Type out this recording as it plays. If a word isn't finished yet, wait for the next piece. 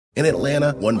In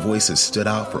Atlanta, one voice has stood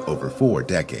out for over 4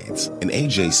 decades. An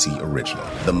AJC original,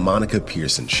 The Monica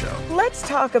Pearson Show. Let's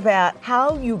talk about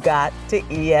how you got to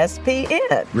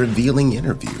ESPN. Revealing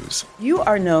interviews. You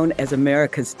are known as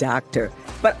America's doctor,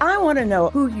 but I want to know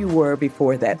who you were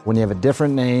before that. When you have a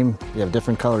different name, you have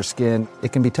different color skin,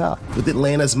 it can be tough. With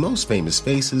Atlanta's most famous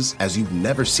faces as you've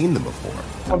never seen them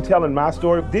before. I'm telling my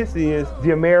story. This is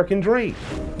the American dream.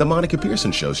 The Monica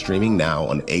Pearson Show, streaming now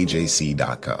on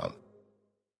AJC.com.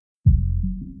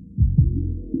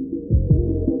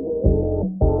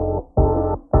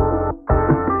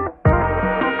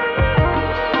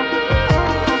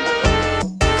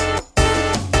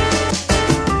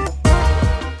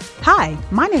 Hi,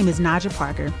 my name is Naja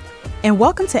Parker, and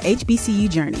welcome to HBCU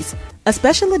Journeys, a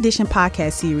special edition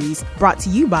podcast series brought to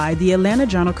you by the Atlanta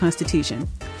Journal-Constitution.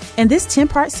 In this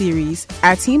 10-part series,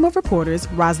 our team of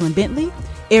reporters, Rosalind Bentley,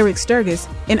 Eric Sturgis,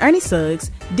 and Ernie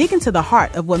Suggs, dig into the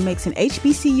heart of what makes an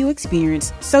HBCU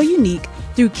experience so unique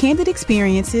through candid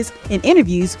experiences and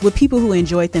interviews with people who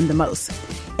enjoyed them the most.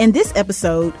 In this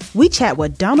episode, we chat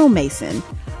with Donald Mason,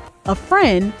 a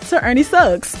friend to Ernie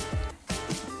Suggs.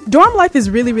 Dorm life is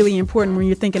really, really important when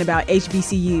you're thinking about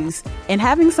HBCUs, and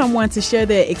having someone to share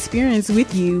their experience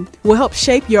with you will help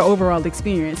shape your overall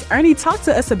experience. Ernie, talk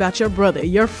to us about your brother,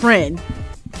 your friend.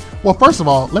 Well, first of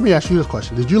all, let me ask you this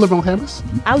question. Did you live on campus?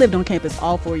 I lived on campus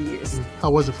all 4 years. How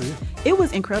was it for you? It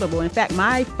was incredible. In fact,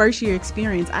 my first year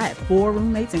experience, I had 4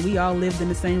 roommates, and we all lived in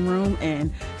the same room,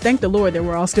 and thank the Lord that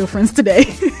we're all still friends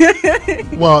today.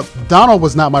 Well, Donald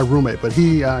was not my roommate, but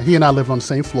he and I lived on the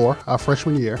same floor our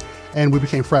freshman year. And we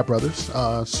became frat brothers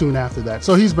soon after that.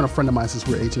 So he's been a friend of mine since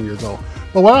we were 18 years old.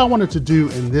 But what I wanted to do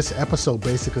in this episode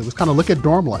basically was kind of look at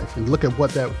dorm life and look at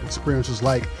what that experience was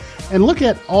like. And look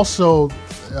at also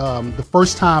the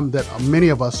first time that many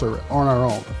of us are on our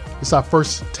own. It's our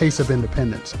first taste of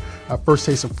independence, our first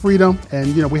taste of freedom. And,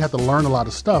 you know, we had to learn a lot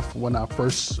of stuff when our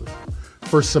first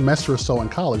semester or so in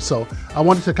college. So I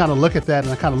wanted to kind of look at that,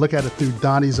 and I kind of look at it through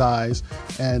Donnie's eyes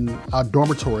and our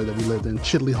dormitory that we lived in,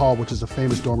 Chidley Hall, which is a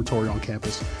famous dormitory on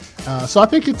campus. So I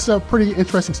think it's a pretty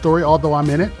interesting story, although I'm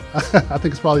in it. I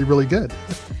think it's probably really good.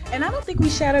 And I don't think we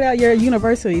shouted out your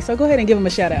university, so go ahead and give them a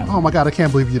shout out. Oh my God, I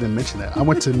can't believe you didn't mention that. I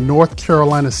went to North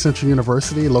Carolina Central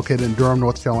University, located in Durham,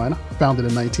 North Carolina, founded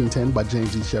in 1910 by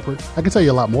James E. Shepard. I can tell you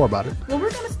a lot more about it. Well,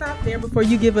 we're going to stop there before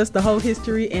you give us the whole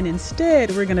history, and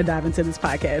instead we're going to dive into this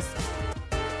podcast.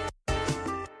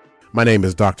 My name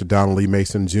is Dr. Donald Lee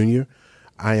Mason, Jr.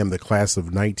 I am the class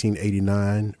of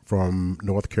 1989 from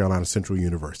North Carolina Central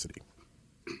University.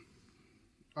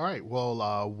 All right.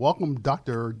 Well, welcome,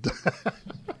 Dr.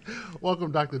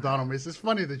 Welcome, Dr. Donald Mason. It's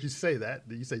funny that you say that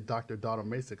you say Dr. Donald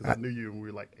Mason, because I knew you when we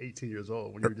were like 18 years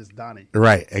old, when you were just Donnie.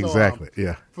 Right. Exactly. So,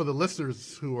 yeah. For the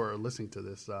listeners who are listening to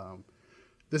this,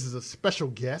 this is a special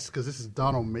guest because this is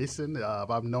Donald Mason.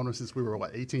 I've known him since we were,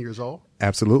 18 years old?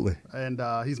 Absolutely. And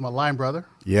he's my line brother.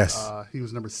 Yes. He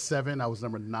was number 7. I was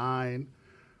number 9.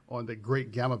 On the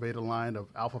great Gamma Beta line of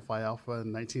Alpha Phi Alpha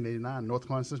in 1989, North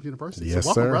Carolina Central University. Yes, so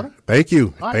welcome, sir. Brother. Thank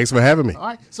you. Right. Thanks for having me. All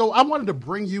right. So I wanted to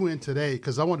bring you in today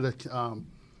because I wanted to,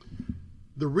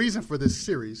 the reason for this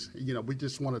series, we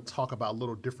just want to talk about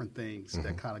little different things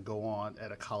that kind of go on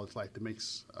at a college life that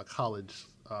makes a college,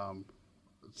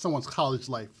 someone's college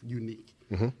life unique.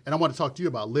 And I want to talk to you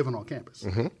about living on campus.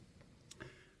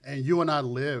 And you and I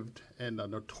lived in a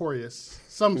notorious,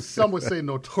 some would say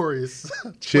notorious,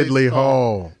 Chidley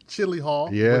Hall. Chidley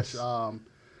Hall. Yes. Which,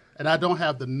 and I don't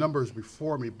have the numbers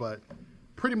before me, but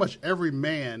pretty much every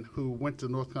man who went to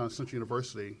North Carolina Central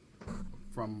University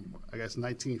from, I guess,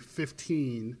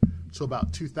 1915 to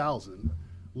about 2000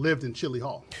 lived in Chidley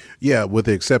Hall. Yeah, with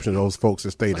the exception of those folks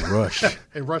that stayed in Rush.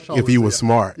 And Rush Hall if you were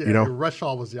smart, yeah, Rush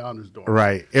Hall was the honors dorm.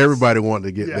 Right. Everybody wanted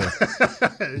to get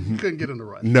there. You couldn't get into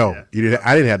Rush. No, yeah. you didn't.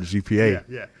 I didn't have the GPA.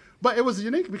 Yeah. But it was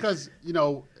unique because,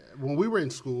 when we were in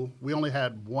school, we only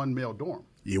had one male dorm.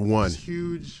 One. This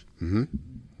huge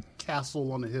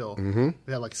castle on the hill.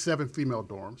 We had like 7 female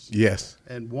dorms. Yes.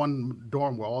 And one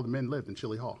dorm where all the men lived in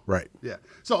Chidley Hall. Right. Yeah.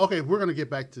 So, okay, we're going to get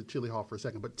back to Chidley Hall for a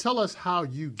second. But tell us how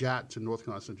you got to North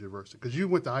Carolina Central University, because you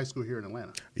went to high school here in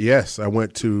Atlanta. Yes, I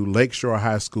went to Lakeshore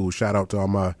High School. Shout out to all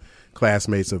my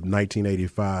classmates of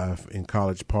 1985 in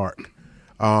College Park.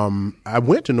 I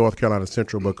went to North Carolina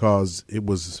Central because it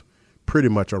was pretty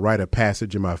much a rite of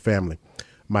passage in my family.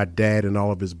 My dad and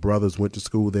all of his brothers went to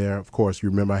school there. Of course, you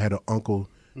remember I had an uncle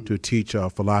to teach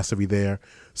philosophy there.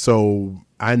 So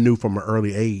I knew from an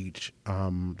early age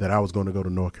that I was going to go to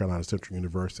North Carolina Central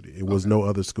University. It was no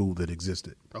other school that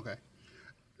existed. Okay.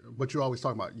 But you always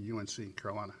talk about UNC,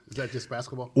 Carolina. Is that just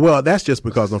basketball? Well, that's just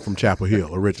because I'm from Chapel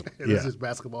Hill originally. It's just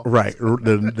basketball? Right.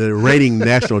 The reigning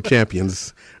national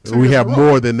champions. 2 We years have in a more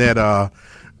row. than that,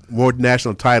 more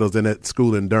national titles than that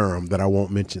school in Durham that I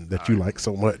won't mention that you like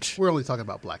so much. We're only talking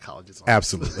about black colleges.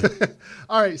 Absolutely.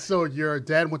 All right, so your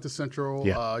dad went to Central.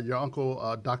 Yeah. Your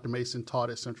uncle, Dr. Mason, taught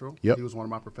at Central. Yep. He was one of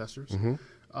my professors.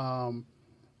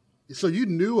 So you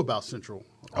knew about Central.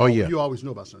 Oh, yeah. You always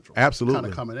knew about Central. Absolutely. Kind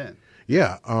of coming in.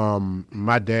 Yeah.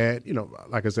 My dad,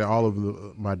 like I said, all of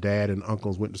my dad and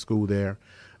uncles went to school there.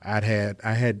 I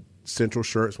had Central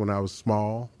shirts when I was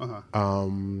small.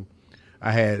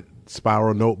 I had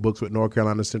spiral notebooks with North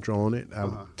Carolina Central on it. I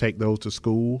would take those to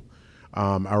school.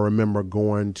 I remember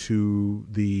going to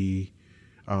he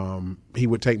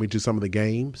would take me to some of the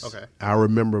games. Okay. I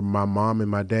remember my mom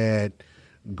and my dad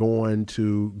going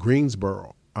to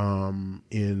Greensboro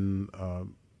in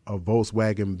a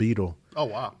Volkswagen Beetle. Oh,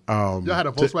 wow. Y'all had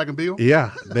a Volkswagen Beetle?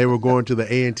 Yeah, they were going to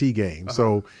the A&T game.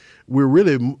 So we're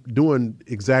really doing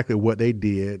exactly what they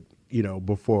did,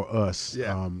 before us.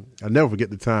 Yeah. I'll never forget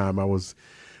the time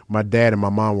my dad and my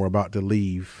mom were about to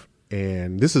leave,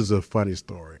 and this is a funny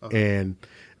story. And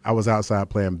I was outside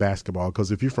playing basketball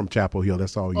because if you're from Chapel Hill,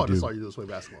 that's all you do. That's all you do is play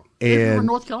basketball. And if you're in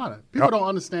North Carolina, people don't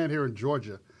understand here in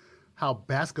Georgia how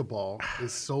basketball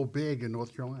is so big in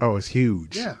North Carolina. Oh, it's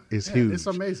huge. Yeah. It's Yeah, huge. it's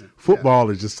amazing. Football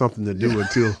is just something to do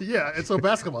until Yeah, it's so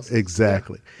basketball.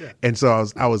 exactly. Yeah. And so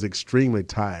I was extremely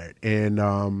tired,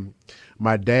 and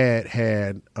my dad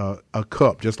had a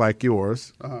cup just like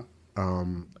yours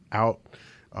out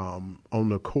on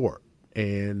the court,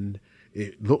 and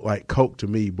it looked like Coke to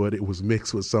me, but it was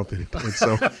mixed with something. And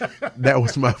so that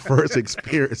was my first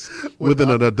experience with an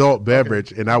adult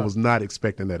beverage, and I was not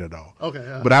expecting that at all.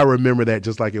 Okay, But I remember that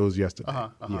just like it was yesterday.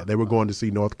 Yeah, they were going to see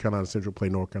North Carolina Central play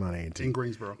North Carolina A&T. In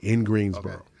Greensboro. In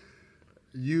Greensboro. Okay.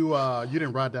 You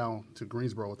didn't ride down to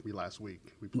Greensboro with me last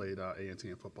week. We played A&T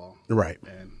in football. Right.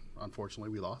 And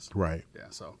unfortunately, we lost. Right. Yeah,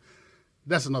 so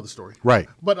that's another story. Right.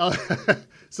 But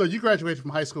so you graduated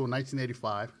from high school in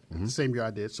 1985, the same year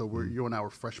I did. So you and I were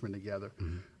freshmen together.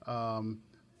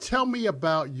 Tell me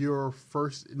about your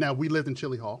first. Now we lived in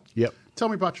Chidley Hall. Yep. Tell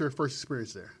me about your first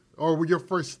experience there, or your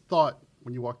first thought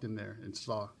when you walked in there and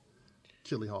saw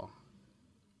Chidley Hall.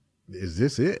 Is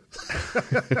this it?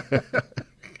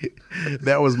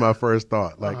 That was my first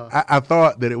thought. Like I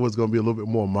thought that it was going to be a little bit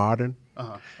more modern,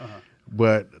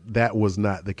 but that was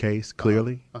not the case.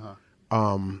 Clearly.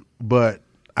 But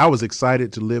I was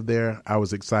excited to live there. I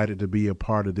was excited to be a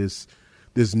part of this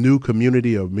new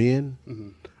community of men.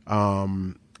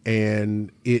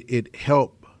 And it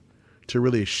helped to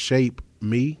really shape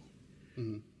me.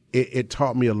 It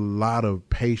taught me a lot of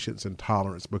patience and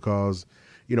tolerance because,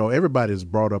 everybody's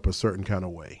brought up a certain kind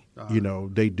of way.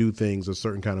 They do things a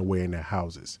certain kind of way in their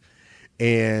houses.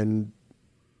 And,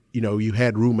 you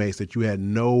had roommates that you had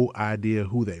no idea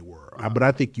who they were. But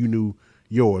I think you knew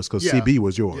yours because CB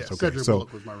was yours. Yeah, okay, Cedric so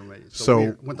Bullock was my roommate. So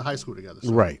we went to high school together.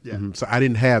 So, right. Yeah. So I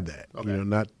didn't have that. Okay.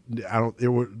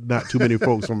 There were not too many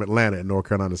folks from Atlanta and North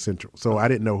Carolina Central. So I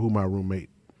didn't know who my roommate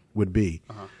would be.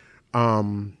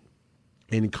 And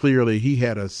clearly he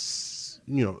had a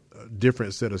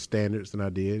different set of standards than I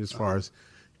did as far as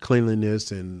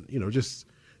cleanliness and,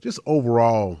 just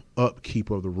overall upkeep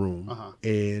of the room.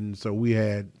 And so we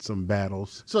had some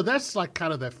battles. So that's like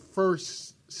kind of that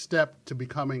first step to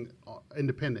becoming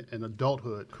independent in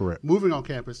adulthood. Correct. Moving on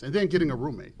campus and then getting a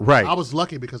roommate. Right. I was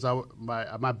lucky because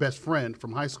my best friend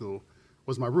from high school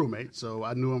was my roommate. So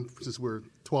I knew him since we were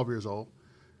 12 years old.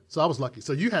 So I was lucky.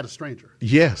 So you had a stranger.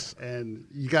 Yes. And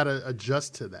you got to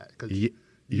adjust to that because you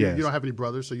don't have any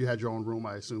brothers. So you had your own room,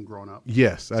 I assume, growing up.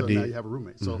 Yes, I did. So now you have a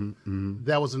roommate. So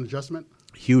that was an adjustment?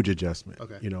 Huge adjustment.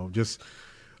 Okay. Just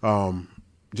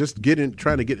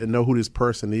trying to get to know who this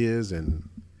person is, and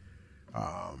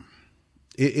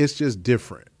it's just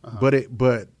different.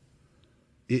 But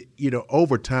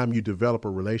over time you develop a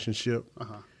relationship,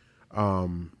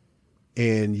 and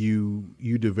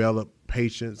you develop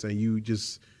patience, and you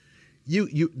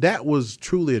that was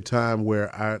truly a time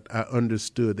where I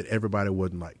understood that everybody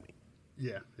wasn't like me.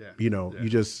 Yeah. You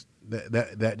just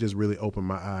that just really opened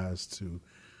my eyes to.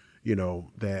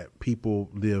 That people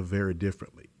live very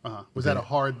differently. Was that a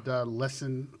hard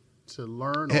lesson to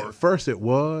learn? At first it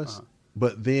was,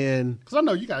 but then... Because I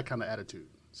know you got a kind of attitude.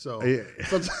 So yeah.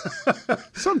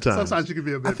 Sometimes you can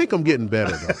be a bit... I think I'm getting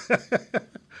better, though.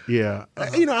 Yeah.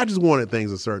 I just wanted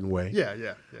things a certain way.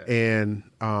 Yeah. And,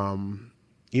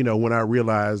 when I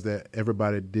realized that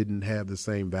everybody didn't have the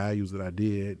same values that I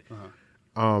did,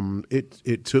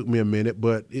 it took me a minute,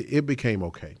 but it became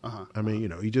okay. I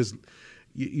mean,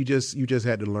 you just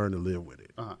had to learn to live with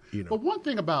it. But one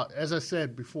thing about, as I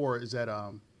said before, is that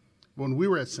when we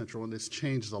were at Central, and this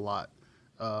changed a lot.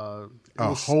 A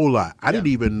whole lot. I didn't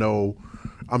even know.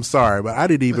 I'm sorry, but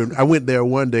I went there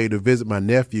one day to visit my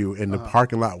nephew, and the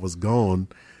parking lot was gone.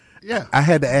 Yeah. I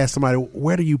had to ask somebody,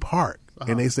 where do you park?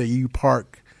 And they say, you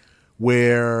park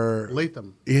where?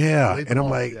 Latham. Yeah. Latham and I'm Hall,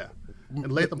 like. Yeah.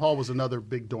 And Latham Hall was another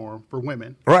big dorm for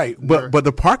women. Right. But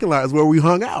the parking lot is where we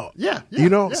hung out. Yeah.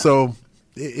 So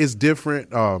it's different.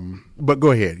 But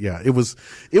go ahead. Yeah. It was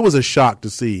a shock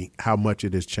to see how much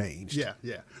it has changed. Yeah.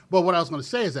 But what I was going to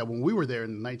say is that when we were there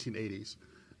in the 1980s,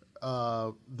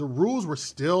 the rules were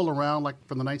still around like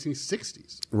from the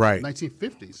 1960s, right,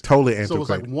 1950s. Totally antiquated. So it was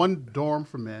like one dorm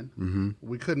for men. Mm-hmm.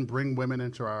 We couldn't bring women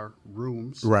into our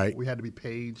rooms. Right. We had to be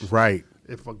paged. Right.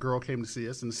 If a girl came to see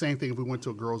us, and the same thing if we went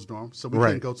to a girls' dorm. So we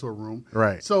couldn't go to a room.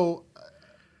 Right. So,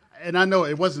 and I know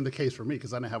it wasn't the case for me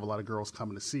because I didn't have a lot of girls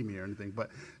coming to see me or anything. But,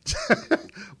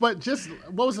 but just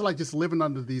what was it like just living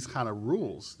under these kind of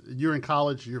rules? You're in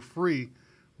college, you're free,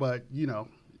 but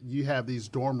you have these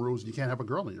dorm rules. You can't have a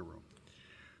girl in your room.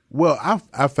 Well,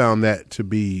 I found that to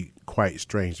be quite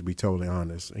strange, to be totally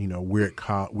honest.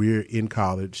 We're in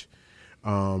college,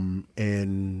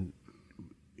 and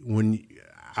when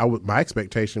my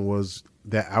expectation was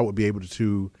that I would be able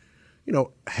to,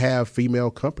 have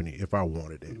female company if I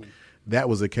wanted it. Mm-hmm. That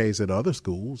was the case at other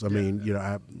schools. I mean,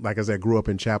 like I said, I grew up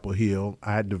in Chapel Hill.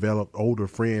 I had developed older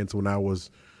friends when I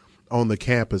was on the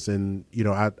campus, and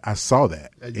I saw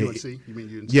that at UNC. You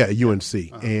mean UNC? Yeah,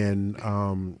 UNC,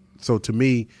 and so to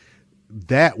me,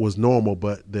 that was normal.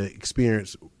 But the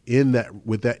experience in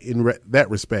that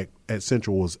respect at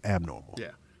Central was abnormal.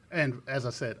 Yeah, and as I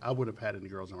said, I would have had any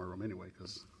girls in my room anyway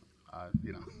because,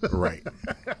 Right.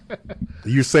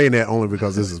 You're saying that only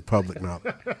because this is public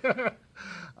knowledge.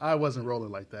 I wasn't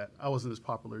rolling like that. I wasn't as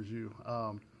popular as you.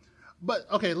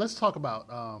 But okay, let's talk about.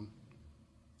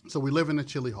 So we live in the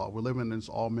Chidley Hall. We're living in this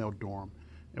all-male dorm,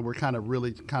 and we're kind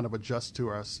of adjust to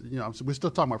our. So we're still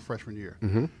talking about freshman year,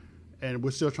 mm-hmm. and we're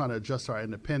still trying to adjust to our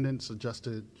independence, adjust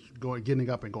to getting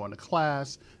up and going to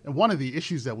class. And one of the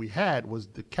issues that we had was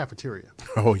the cafeteria.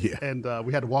 Oh yeah, and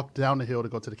we had to walk down the hill to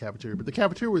go to the cafeteria. But the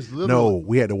cafeteria was No,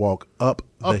 we had to walk up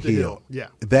the hill. Yeah,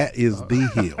 that is the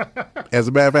hill. As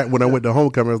a matter of fact, when I went to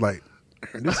homecoming, I was like,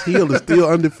 this hill is still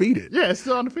undefeated. Yeah, it's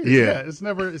still undefeated. Yeah, it's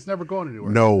never going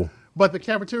anywhere. No. But the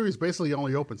cafeteria is basically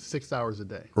only open 6 hours a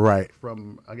day. Right.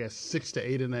 From, I guess, 6 to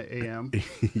 8 in the a.m.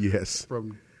 Yes.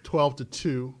 From 12 to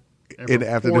 2. And in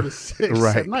from the 4 to 6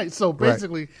 right. at night. So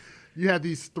basically, you had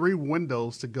these 3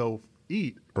 windows to go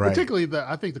eat. Right. Particularly,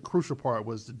 I think the crucial part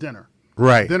was the dinner.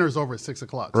 Right. Dinner's over at 6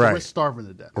 o'clock. So right. we're starving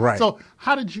to death. Right. So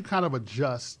how did you kind of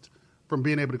adjust from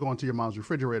being able to go into your mom's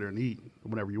refrigerator and eat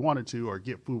whenever you wanted to or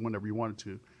get food whenever you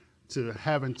wanted to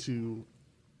having to...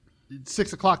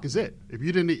 6 o'clock is it. If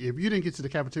you didn't get to the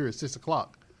cafeteria at 6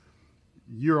 o'clock,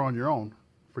 you're on your own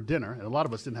for dinner. And a lot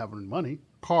of us didn't have any money,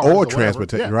 cars or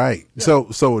transportation. Yeah. Right. Yeah.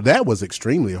 So that was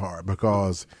extremely hard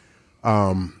because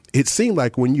it seemed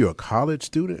like when you're a college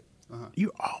student,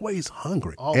 you're always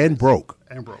hungry and broke.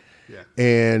 And broke. Yeah.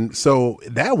 And so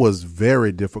that was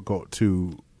very difficult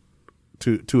to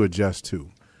adjust to,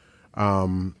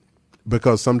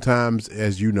 because sometimes,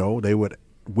 as you know, they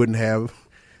wouldn't have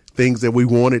things that we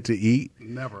wanted to eat.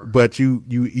 Never. But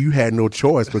you had no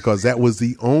choice because that was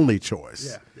the only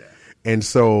choice. Yeah. And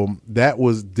so that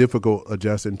was difficult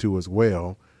adjusting to as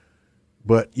well.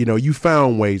 But, you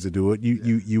found ways to do it.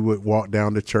 You would walk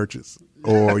down to churches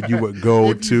or you would go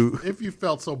if you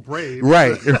felt so brave.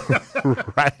 Right.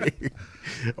 Right.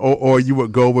 Or you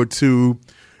would go over to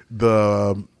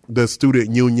the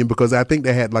student union because I think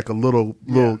they had like a little.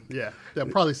 Yeah. That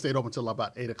probably stayed open until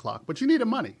about 8 o'clock, but you needed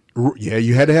money. Yeah,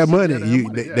 you had to have money.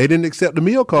 They didn't accept the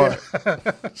meal card.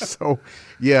 Yeah. So,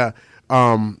 yeah,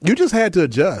 you just had to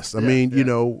adjust. I mean,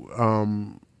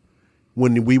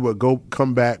 when we would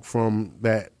come back from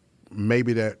that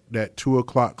 2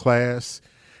 o'clock class,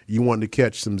 you wanted to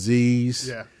catch some Z's.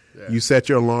 Yeah. You set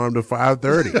your alarm to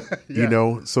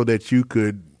 5:30, so that you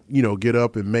could, get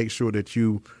up and make sure that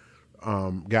you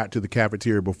got to the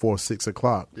cafeteria before 6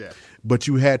 o'clock. Yeah. But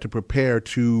you had to prepare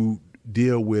to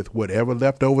deal with whatever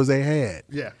leftovers they had.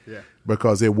 Yeah.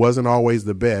 Because it wasn't always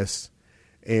the best,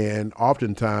 and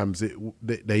oftentimes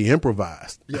they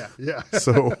improvised. Yeah.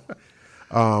 So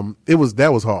that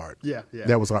was hard. Yeah.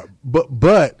 That was hard.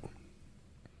 But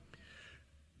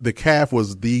the caf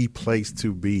was the place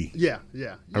to be. Yeah.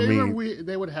 I mean,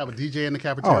 they would have a DJ in the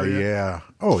cafeteria.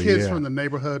 Kids from the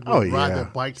neighborhood would ride their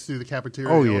bikes through the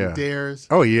cafeteria on dares.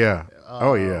 Oh yeah.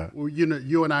 Well,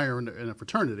 you and I are in a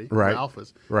fraternity, right?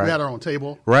 Alphas. Right. We had our own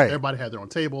table. Right. Everybody had their own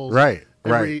tables. Right.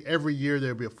 Every year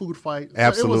there'd be a food fight.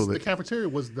 Absolutely. The cafeteria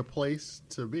was the place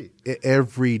to be.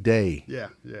 Every day. Yeah,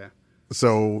 yeah.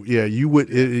 So yeah,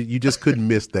 you just couldn't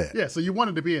miss that. Yeah, so you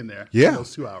wanted to be in there. Yeah. In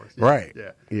those 2 hours. Yeah, Right.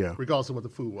 Yeah. Regardless of what the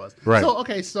food was. Right.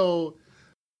 So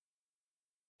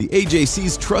The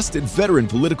AJC's trusted veteran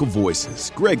political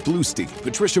voices, Greg Bluestein,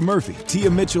 Patricia Murphy,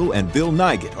 Tia Mitchell, and Bill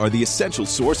Nygaard are the essential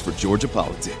source for Georgia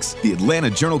politics. The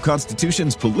Atlanta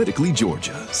Journal-Constitution's Politically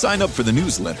Georgia. Sign up for the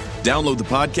newsletter, download the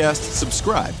podcast,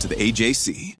 subscribe to the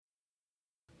AJC.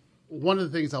 one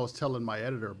of the things I was telling my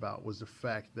editor about was the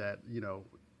fact that,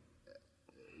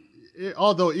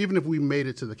 although even if we made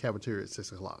it to the cafeteria at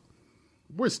 6 o'clock,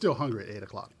 we're still hungry at 8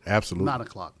 o'clock. Absolutely. 9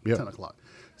 o'clock, Yep. 10 o'clock.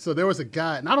 So there was a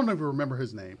guy, and I don't even remember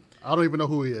his name. I don't even know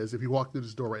who he is if he walked through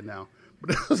this door right now. But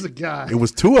there was a guy. It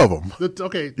was two of them.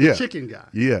 The chicken guy.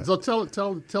 Yeah. So tell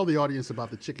the audience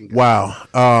about the chicken guy.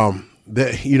 Wow.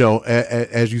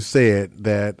 As you said,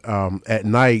 that at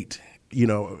night,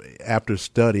 after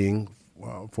studying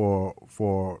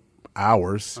for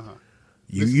hours,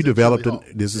 you developed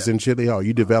this is in Chidley Hall.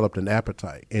 You developed an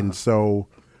appetite, and so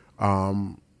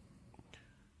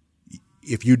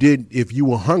if you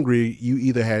were hungry, you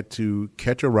either had to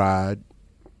catch a ride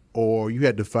or you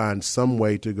had to find some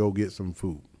way to go get some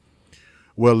food.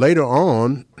 Well, later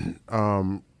on,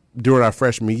 during our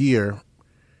freshman year,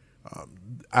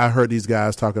 I heard these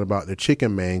guys talking about the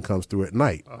chicken man comes through at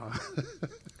night.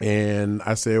 And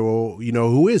I said, well,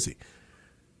 who is he?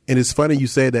 And it's funny you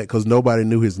say that because nobody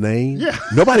knew his name. Yeah.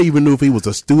 Nobody even knew if he was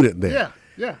a student there.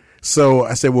 Yeah. So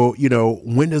I said, well,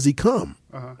 when does he come?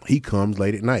 He comes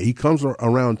late at night. He comes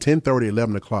around 10:30,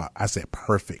 11 o'clock. I said,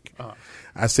 perfect.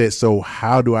 I said, so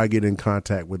how do I get in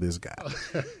contact with this guy?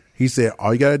 He said,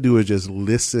 all you got to do is just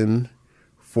listen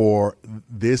for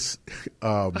this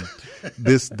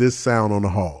this sound on the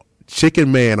hall.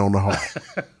 Chicken man on the hall.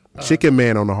 Chicken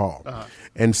man on the hall.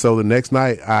 And so the next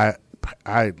night I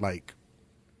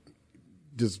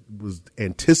just was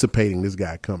anticipating this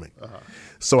guy coming.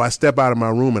 So I step out of my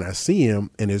room and I see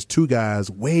him, and there's two guys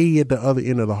way at the other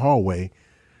end of the hallway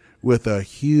with a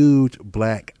huge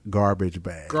black garbage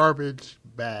bag. Garbage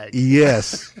bag.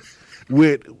 Yes.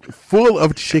 Full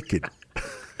of chicken.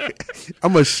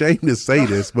 I'm ashamed to say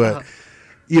this, but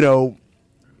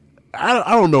I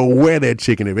don't know where that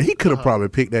chicken is. He could have probably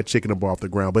picked that chicken up off the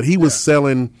ground, but he was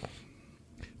selling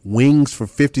wings for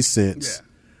 50 cents.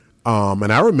 Yeah.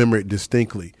 And I remember it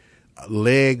distinctly.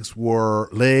 Legs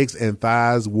and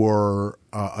thighs were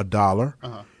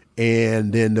 $1,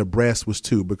 and then the breast was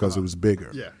 $2 because it was bigger.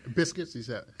 Yeah, biscuits. He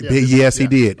said. Yes, he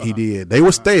did. He did. They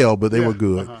were stale, but they were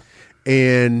good.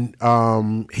 And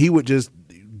he would just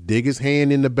dig his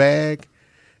hand in the bag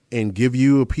and give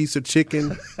you a piece of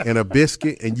chicken and a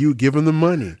biscuit, and you give him the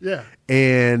money. Yeah.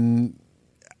 And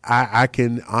I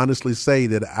can honestly say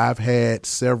that I've had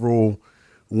several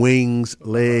wings,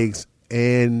 legs,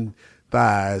 and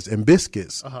thighs and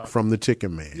biscuits from the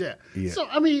chicken man. Yeah. So,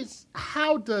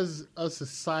 how does a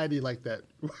society like that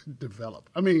develop?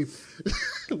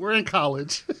 We're in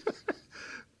college,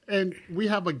 and we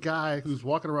have a guy who's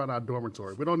walking around our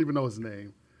dormitory. We don't even know his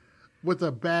name, with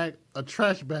a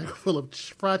trash bag full of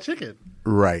fried chicken.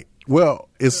 Right. Well,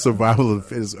 it's survival of the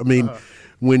fittest.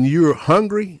 When you're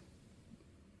hungry,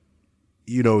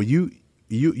 you're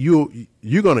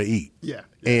gonna eat. Yeah.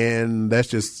 And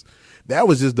that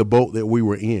was just the boat that we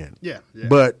were in. Yeah.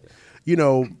 But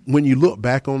when you look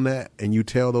back on that and you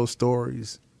tell those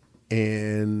stories,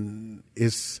 and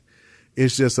it's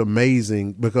just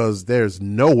amazing because there's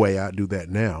no way I'd do that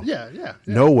now. Yeah.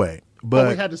 No way. But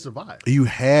we had to survive. You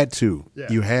had to.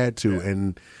 Yeah. You had to. Yeah.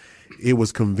 And it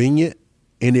was convenient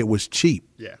and it was cheap.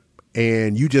 Yeah.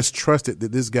 And you just trusted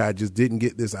that this guy just didn't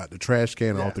get this out the trash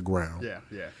can or off the ground. Yeah.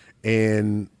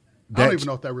 And I don't even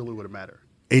know if that really would have mattered.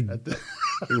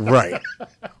 Right.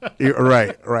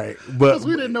 But because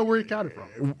we didn't know where he got it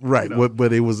from. Right.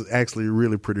 But it was actually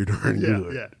really pretty darn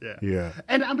good. Yeah.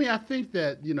 And I think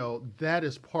that, that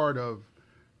is part of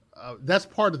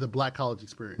the black college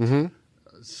experience.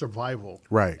 Survival.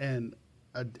 Right. And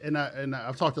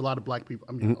I've talked to a lot of black people,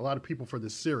 a lot of people for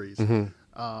this series. And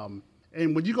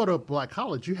when you go to a black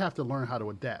college, you have to learn how to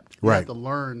adapt. You have to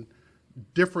learn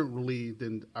differently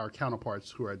than our counterparts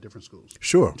who are at different schools.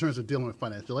 Sure. In terms of dealing with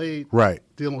financial aid. Right.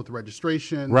 Dealing with the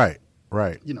registration. Right.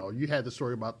 You had the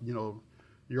story about,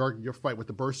 your fight with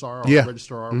the bursar or the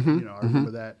registrar. I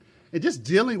remember that. And just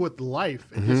dealing with life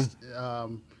and just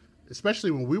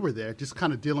especially when we were there, just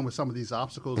kind of dealing with some of these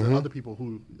obstacles that other people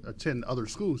who attend other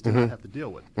schools do not have to deal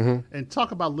with. And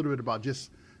talk about a little bit about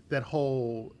just that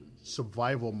whole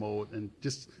survival mode and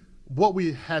just what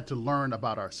we had to learn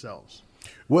about ourselves.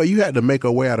 Well, you had to make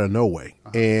a way out of no way.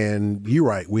 And you're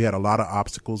right. We had a lot of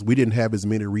obstacles. We didn't have as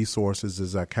many resources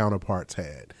as our counterparts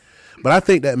had. But I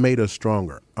think that made us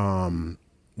stronger.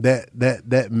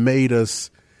 That made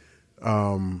us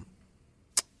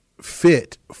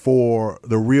fit for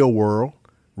the real world,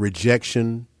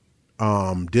 rejection,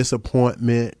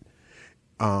 disappointment,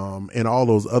 and all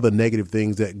those other negative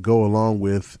things that go along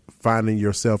with finding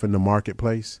yourself in the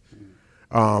marketplace.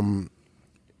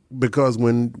 Because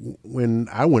when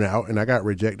I went out and I got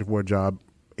rejected for a job,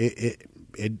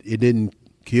 it didn't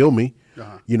kill me.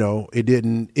 You know, it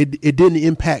didn't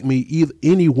impact me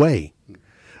any way.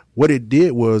 What it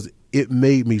did was it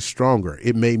made me stronger.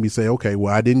 It made me say, okay,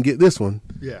 well, I didn't get this one.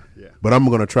 Yeah. But I'm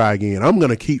going to try again. I'm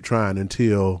going to keep trying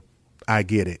until I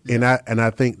get it. Yeah. And I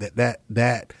think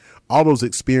that all those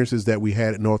experiences that we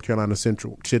had at North Carolina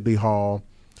Central, Chidley Hall,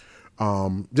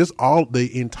 just all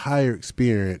the entire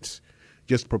experience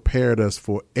just prepared us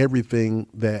for everything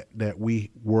that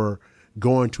we were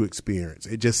going to experience.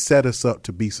 It just set us up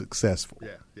to be successful.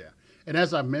 Yeah. And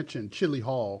as I mentioned, Chidley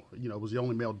Hall, was the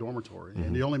only male dormitory,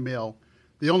 and the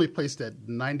only place that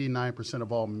 99%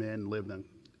 of all men lived in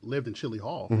Chidley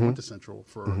Hall, went to Central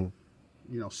for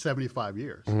 75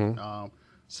 years.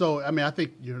 So I mean, I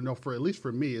think for at least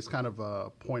for me, it's kind of a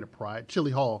point of pride.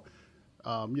 Chidley Hall,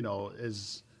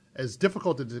 is as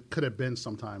difficult as it could have been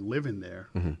sometime living there.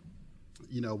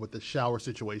 With the shower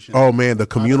situation. Oh man, the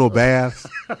communal baths.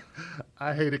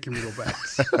 I hated communal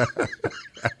baths.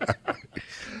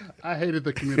 I hated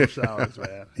the communal showers,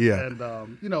 man. Yeah. And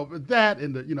that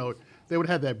and they would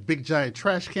have that big giant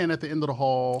trash can at the end of the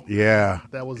hall. Yeah.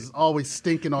 That was always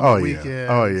stinking on the weekends.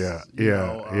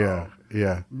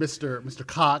 Yeah. Mr.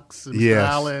 Cox and Mr.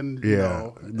 Allen.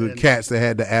 The cats that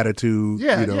had the attitude.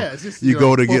 It's just, you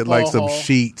go to get like some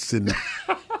sheets and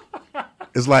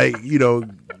it's like,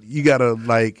 you got to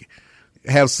like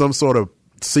have some sort of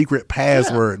secret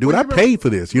password. Dude, I paid for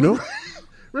this, Remember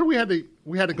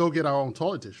we had to go get our own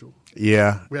toilet tissue.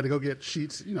 Yeah. We had to go get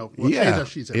sheets, change our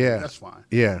sheets. That's fine.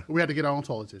 Yeah. We had to get our own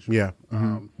toilet tissue. Yeah.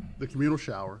 The communal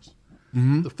showers,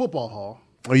 the football hall.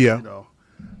 Oh, yeah.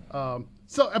 But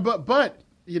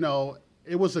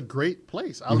it was a great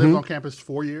place. I lived on campus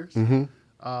 4 years.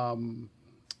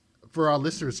 For our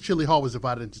listeners, Chidley Hall was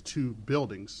divided into two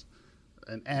buildings.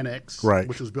 An annex,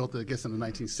 which was built, I guess, in the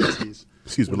 1960s.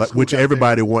 Excuse me, which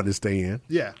everybody wanted to stay in.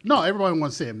 Yeah. No, everybody wanted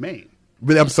to stay in Maine.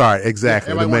 But I'm sorry,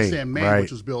 exactly. Everybody wanted to stay in Maine,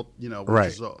 which was built,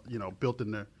 built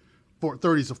in the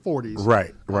 30s or 40s.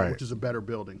 Right. Which is a better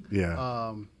building.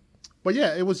 Yeah. But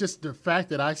yeah, it was just the fact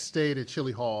that I stayed at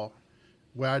Chidley Hall,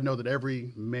 where I know that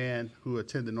every man who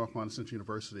attended North Carolina Central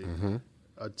University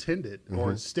attended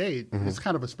or stayed. It's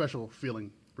kind of a special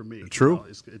feeling for me. True.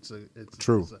 It's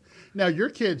true. Now, your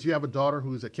kids, you have a daughter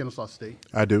who's at Kennesaw State.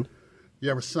 I do. You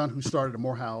have a son who started at Right.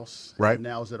 Morehouse. And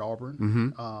now is at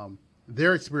Auburn.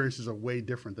 Their experiences are way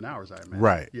different than ours, I imagine.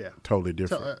 Right. Yeah. Totally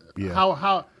different. Yeah.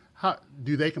 How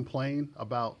do they complain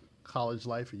about college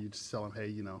life, and you just tell them,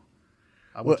 hey,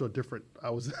 I went to a different.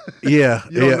 I was. Yeah.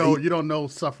 You don't know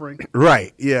suffering.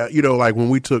 Right. Yeah. Like when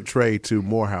we took Trey to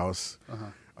Morehouse,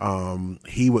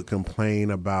 he would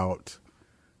complain about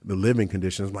the living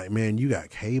conditions. Like, man, you got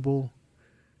cable,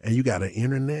 and you got an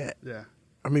internet. Yeah.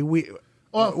 I mean,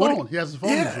 a phone. He has a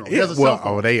phone. Yeah. He has a cell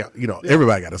phone.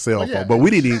 Everybody got a cell phone, but we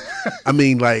didn't even. I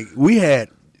mean, like we had,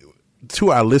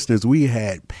 to our listeners, we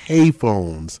had pay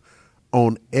phones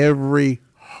on every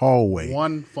hallway.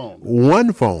 One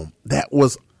phone that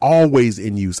was always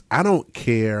in use. I don't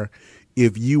care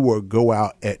if you were go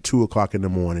out at 2:00 in the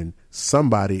morning,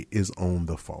 somebody is on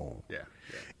the phone. Yeah.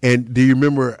 And do you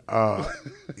remember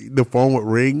the phone would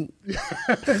ring?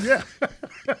 Yeah.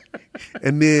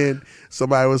 And then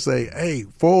somebody would say, hey,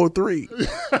 403,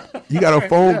 you got a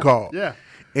phone call. Yeah.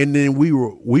 And then we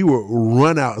would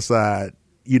run outside,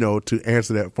 to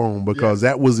answer that phone because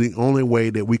that was the only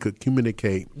way that we could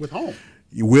communicate with home,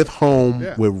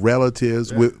 with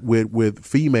relatives, with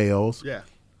females. Yeah.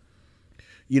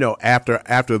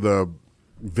 After the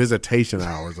visitation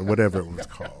hours or whatever it was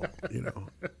called,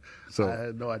 So I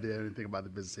had no idea anything about the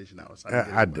visitation hours.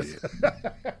 I did.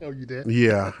 Oh, you did?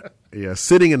 Yeah.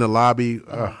 Sitting in the lobby.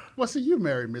 Well, see, you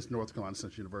married Miss North Carolina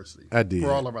Central University. I did.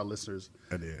 For all of our listeners,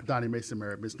 I did. Donnie Mason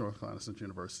married Miss North Carolina Central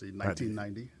University,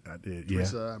 1990. I did.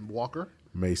 Teresa Walker.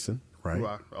 Mason, right?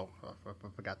 I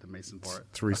forgot the Mason part.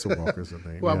 Teresa Walker's her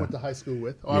name. Who I went to high school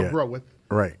with, or I grew up with.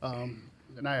 Right.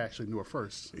 And I actually knew her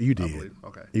first. You did. I believe.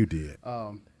 Okay. You did.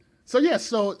 So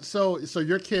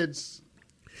your kids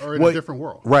are in a different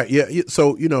world. Right. Yeah.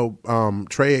 So,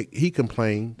 Trey, he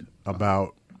complained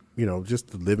about, just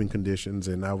the living conditions.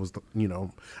 And I was,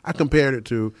 I compared it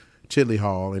to Chidley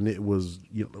Hall, and it was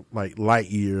like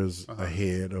light years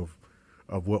ahead of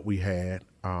what we had.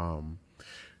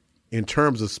 In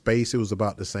terms of space, it was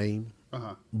about the same,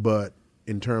 but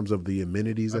in terms of the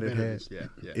amenities that it had,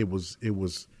 it was.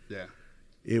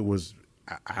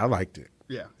 I liked it.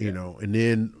 Yeah, you know. And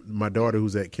then my daughter,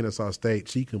 who's at Kennesaw State,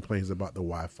 she complains about the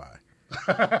Wi-Fi.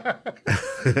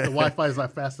 The Wi-Fi is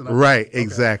not fast enough. Right,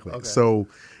 exactly. Okay. So,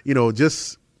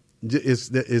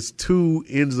 it's two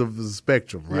ends of the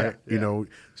spectrum, right? Yeah. You know,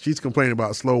 she's complaining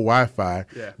about slow Wi-Fi.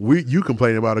 Yeah. You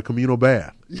complain about a communal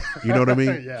bath. You know what I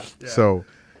mean? Yeah. So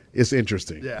it's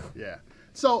interesting. Yeah.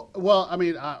 So, well, I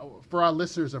mean, for our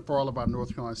listeners and for all of our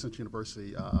North Carolina Central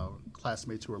University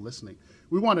classmates who are listening,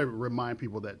 we want to remind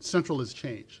people that Central has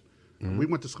changed. Mm-hmm. We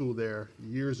went to school there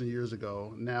years and years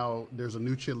ago. Now there's a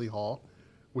new Chidley Hall,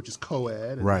 which is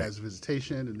co-ed and has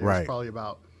visitation, and there's probably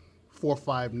about 4 or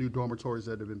 5 new dormitories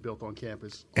that have been built on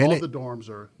campus. All the dorms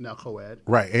are now co-ed.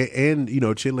 Right, and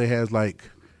Chidley has like,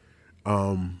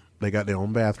 they got their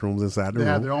own bathrooms inside the room.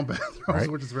 They have their own bathrooms,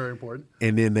 which is very important.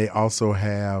 And then they also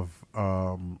have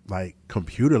like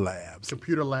computer labs. And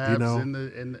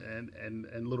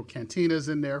little cantinas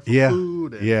in there for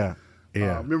food. And,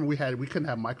 remember we couldn't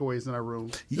have microwaves in our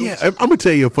room. I'm gonna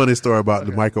tell you a funny story about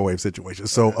the microwave situation.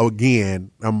 So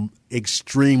again, I'm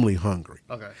extremely hungry.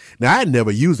 Okay. Now I had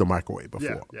never used a microwave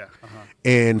before.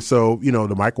 And so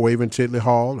the microwave in Chidley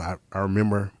Hall, I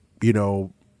remember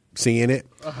seeing it.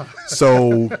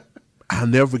 So I'll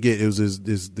never forget. It was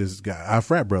this guy, our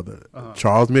frat brother,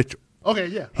 Charles Mitchell. Okay,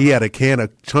 yeah. He had a can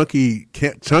of chunky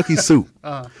soup.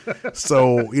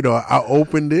 So I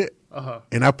opened it.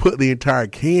 And I put the entire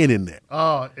can in there.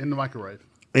 In the microwave.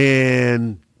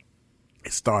 And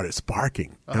it started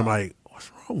sparking. And I'm like, what's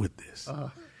wrong with this?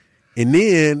 And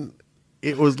then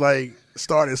it was like,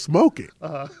 started smoking.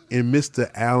 And Mr.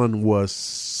 Allen was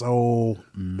so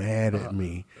mad at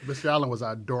me. Mr. Allen was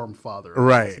our dorm father.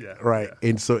 Right.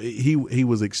 And so he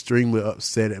was extremely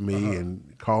upset at me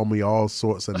and called me all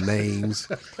sorts of names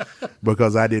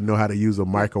because I didn't know how to use a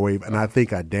microwave. And I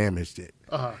think I damaged it.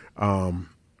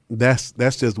 That's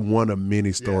just one of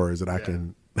many stories that I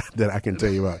can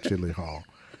tell you about Chidley Hall.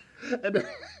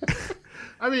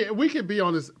 I mean, we could be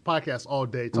on this podcast all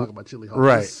day talking about Chidley Hall.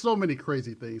 Right. There's so many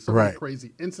crazy things, so many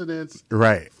crazy incidents,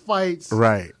 fights.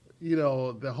 Right.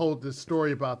 The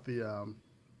story about the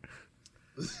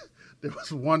there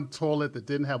was one toilet that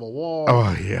didn't have a wall.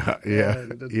 Oh yeah.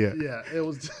 It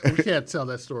was. We can't tell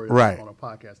that story on a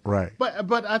podcast. Right.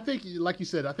 But I think, like you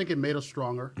said, I think it made us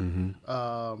stronger.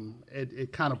 Mm-hmm.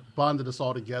 It kind of bonded us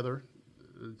all together.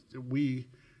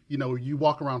 You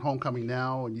walk around homecoming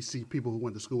now and you see people who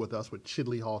went to school with us with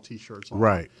Chidley Hall T-shirts on.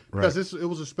 Right. Because it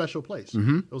was a special place.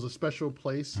 Mm-hmm. It was a special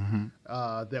place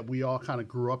that we all kind of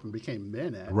grew up and became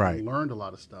men at. Right. And learned a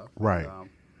lot of stuff. Right.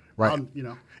 Right.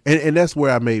 And that's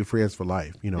where I made friends for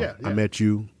life. I met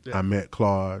you. Yeah. I met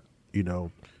Claude,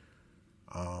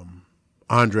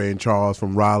 Andre and Charles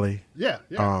from Raleigh. Yeah.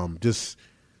 Just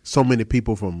so many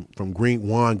people from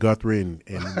Juan Guthrie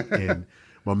and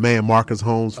my man Marcus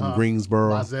Holmes from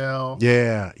Greensboro. Mazel.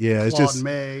 Yeah. It's Claude just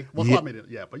May. Well, Claude May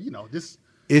didn't, but this.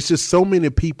 It's just so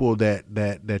many people that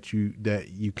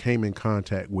you came in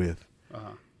contact with,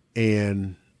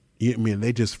 and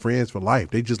they just friends for life.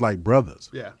 They just like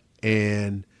brothers. Yeah.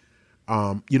 And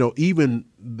even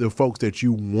the folks that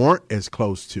you weren't as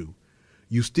close to,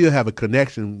 you still have a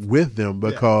connection with them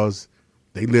because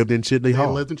they lived in Chidley Hall.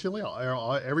 They lived in Chidley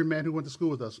Hall. Every man who went to school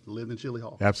with us lived in Chidley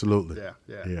Hall. Absolutely.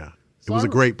 Yeah. So it was a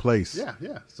great place.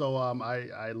 Yeah. So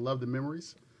I love the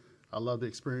memories. I love the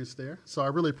experience there. So I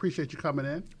really appreciate you coming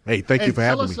in. Hey, thank you for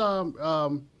having me. Tell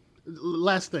us,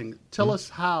 last thing, tell us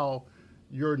how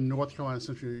your North Carolina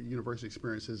Central University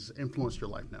experience has influenced your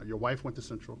life now. Your wife went to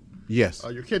Central. Yes.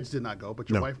 Your kids did not go, but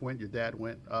your wife went, your dad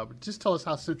went. Just tell us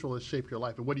how Central has shaped your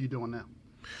life, and what are you doing now?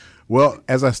 Well,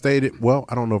 as I stated,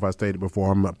 I don't know if I stated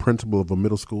before, I'm a principal of a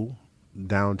middle school,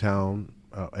 downtown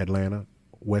Atlanta,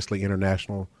 Wesley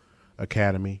International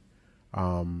Academy.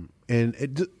 And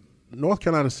North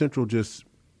Carolina Central just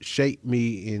shaped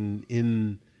me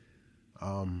in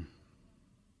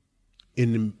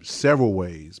several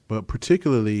ways, but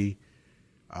particularly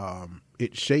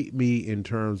it shaped me in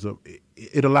terms of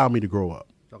it allowed me to grow up.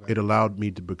 Okay. It allowed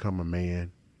me to become a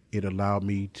man. It allowed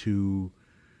me to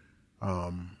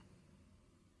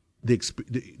the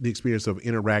experience of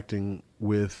interacting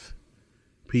with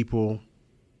people,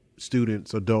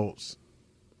 students, adults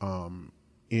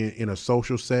in a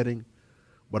social setting,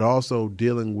 but also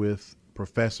dealing with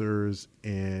professors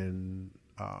and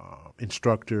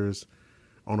instructors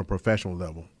on a professional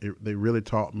level. They really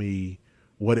taught me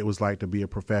what it was like to be a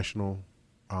professional,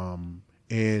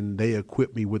 and they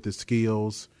equipped me with the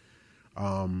skills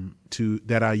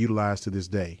that I utilize to this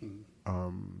day.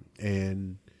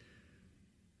 And,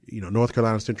 North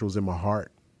Carolina Central is in my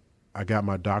heart. I got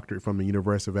my doctorate from the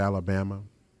University of Alabama.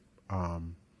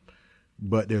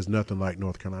 But there's nothing like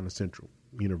North Carolina Central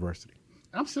University.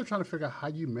 I'm still trying to figure out how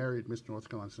you married Mr. North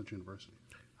Carolina Central University.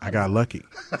 I got lucky.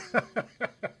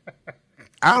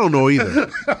 I don't know either.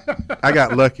 I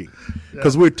got lucky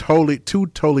because we're two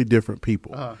totally different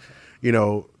people.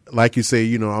 Like you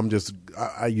say,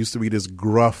 I used to be this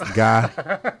gruff guy,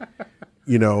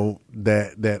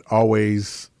 that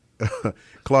always,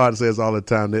 Claude says all the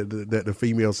time that the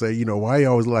females say, why you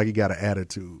always look like you got an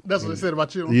attitude. That's what they said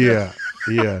about you. Yeah.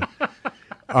 Yeah.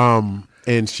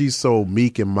 And she's so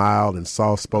meek and mild and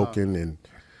soft spoken. And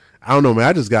I don't know, man,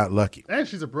 I just got lucky. And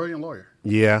she's a brilliant lawyer.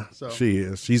 Yeah, she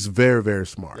is. She's very, very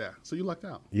smart. Yeah. So you lucked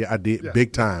out. Yeah, I did. Yeah.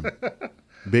 Big time.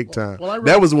 Big time. Well,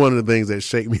 that was one of the things that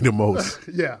shaked me the most.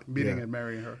 Meeting and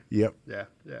marrying her. Yep. Yeah.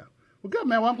 Well, good,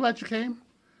 man. Well, I'm glad you came.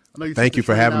 I know you Thank you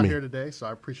for having me here today, so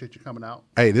I appreciate you coming out.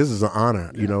 Hey, this is an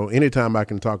honor. Yeah. Anytime I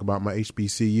can talk about my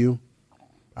HBCU,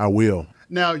 I will.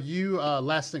 Now, you,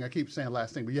 last thing, I keep saying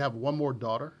last thing, but you have one more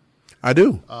daughter. I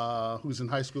do. Who's in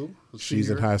high school. She's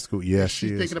in high school. Yes, she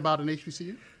is. She's thinking about an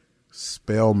HBCU?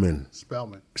 Spelman.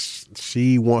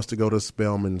 She wants to go to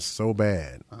Spelman so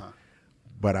bad,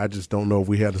 but I just don't know if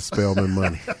we have the Spelman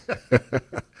money.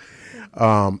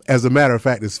 As a matter of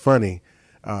fact, it's funny.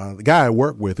 The guy I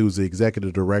work with, who's the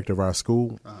executive director of our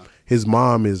school, his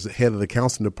mom is head of the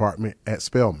counseling department at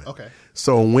Spelman. Okay.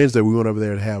 So on Wednesday, we went over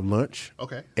there to have lunch.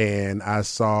 Okay. And I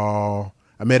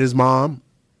met his mom,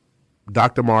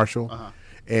 Dr. Marshall,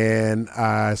 and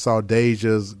I saw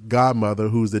Deja's godmother,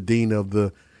 who's the dean of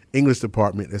the English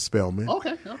department at Spelman.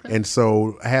 Okay. And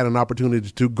so I had an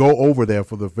opportunity to go over there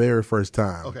for the very first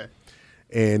time. Okay.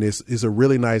 And it's a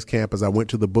really nice campus. I went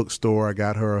to the bookstore. I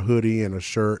got her a hoodie and a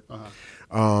shirt.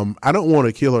 I don't want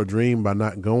to kill her dream by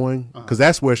not going because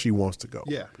that's where she wants to go.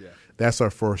 Yeah. That's her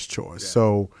first choice. Yeah.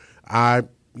 So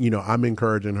I'm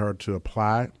encouraging her to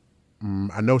apply.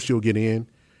 I know she'll get in.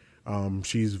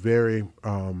 She's very,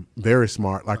 very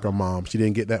smart, like her mom. She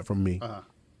didn't get that from me.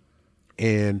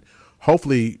 And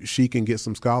hopefully she can get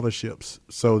some scholarships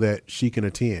so that she can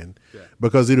attend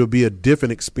because it'll be a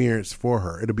different experience for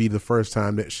her. It'll be the first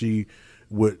time that she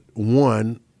would,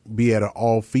 one, be at an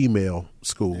all-female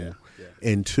school,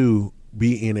 and two,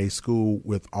 be in a school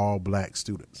with all black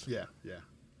students. Yeah.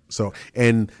 So,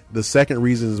 and the second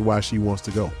reason is why she wants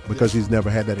to go because she's never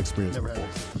had that experience before.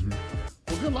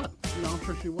 Well, good luck. I'm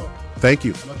sure she will. Thank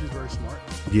you. I know she's very smart.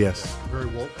 Yes. Very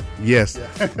woke. Yes.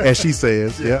 As she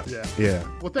says. Yeah.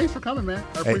 Well, thanks for coming, man.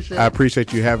 I appreciate it. I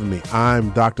appreciate you having me. I'm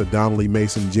Dr. Donnelly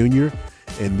Mason Jr.,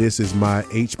 and this is my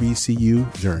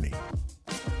HBCU journey.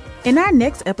 In our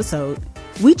next episode,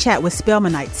 we chat with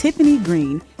Spelmanite Tiffany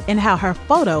Green and how her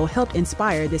photo helped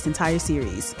inspire this entire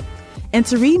series. And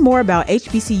to read more about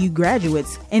HBCU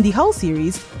graduates and the whole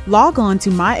series, log on to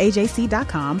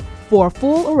myajc.com for a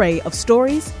full array of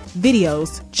stories,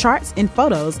 videos, charts, and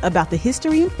photos about the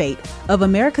history and fate of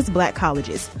America's Black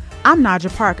colleges. I'm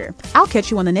Naja Parker. I'll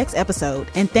catch you on the next episode,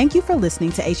 and thank you for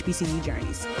listening to HBCU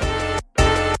Journeys.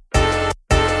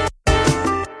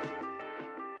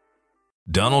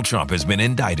 Donald Trump has been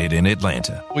indicted in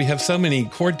Atlanta. We have so many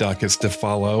court dockets to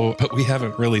follow, but we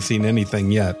haven't really seen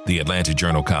anything yet. The Atlanta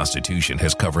Journal-Constitution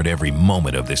has covered every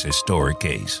moment of this historic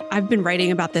case. I've been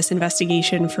writing about this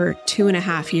investigation for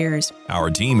 2.5 years. Our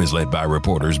team is led by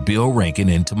reporters Bill Rankin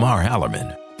and Tamar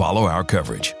Hallerman. Follow our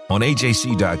coverage on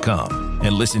AJC.com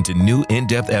and listen to new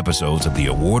in-depth episodes of the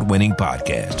award-winning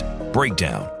podcast,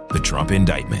 Breakdown, the Trump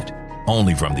Indictment,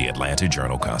 only from the Atlanta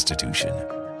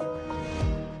Journal-Constitution.